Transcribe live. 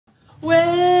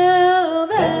Well,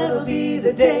 that'll be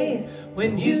the day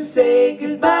when you say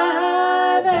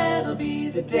goodbye. That'll be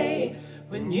the day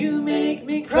when you make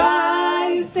me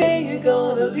cry. You say you're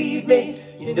gonna leave me,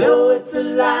 you know it's a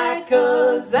lie,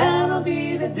 'cause that'll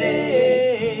be the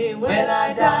day when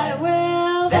I die.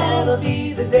 Well, that'll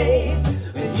be the day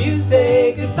when you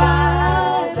say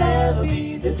goodbye. That'll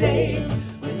be the day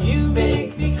when you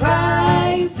make me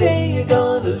cry. You say you're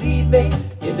gonna leave me,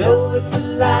 you know it's a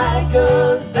lie,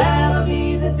 'cause that'll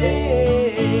be the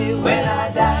day when I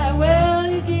die. Well,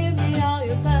 you give me all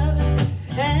your loving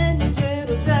and your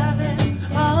gentle diving,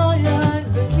 all your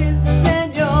hugs and kisses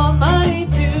and your money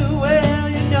too. Well,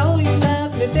 you know you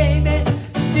love me, baby,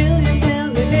 still you tell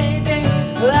me, baby,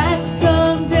 that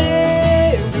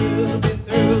someday we'll be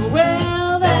through.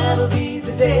 Well, that'll be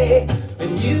the day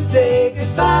when you say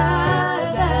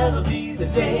goodbye. That'll be the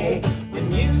day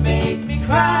when you make me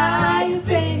cry. You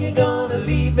say you're gonna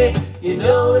leave me, you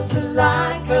know it's a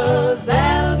lie, 'cause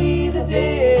that'll be the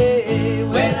day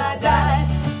when I die.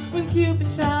 When Cupid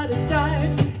shot his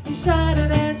dart, he shot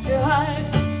it at your heart.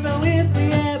 So if we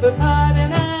ever part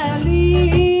and I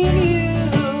leave you,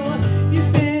 you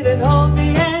sit and hold me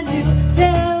and you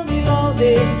tell me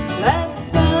boldly that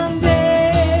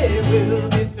someday we'll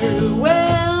be through.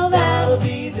 Well, that'll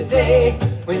be the day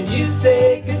when you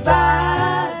say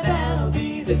goodbye. That'll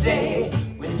be the day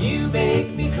when you make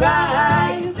me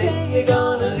cry. You say you're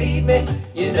gonna leave me,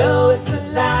 you know it's a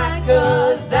lie,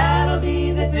 'cause that'll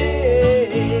be the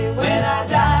day when I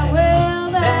die.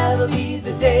 Well, that'll be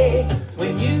the day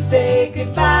when you say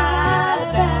goodbye.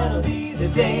 That'll be the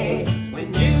day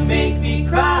when you make me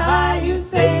cry. You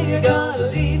say you're gonna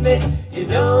leave me, you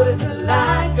know it's a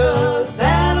lie, 'cause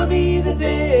that'll be the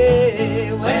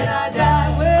day when I die.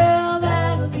 Well,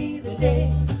 that'll be the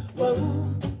day, whoa,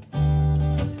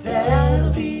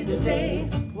 that'll be the day,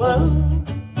 whoa,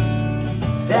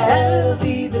 that'll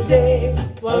be the day,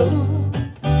 whoa.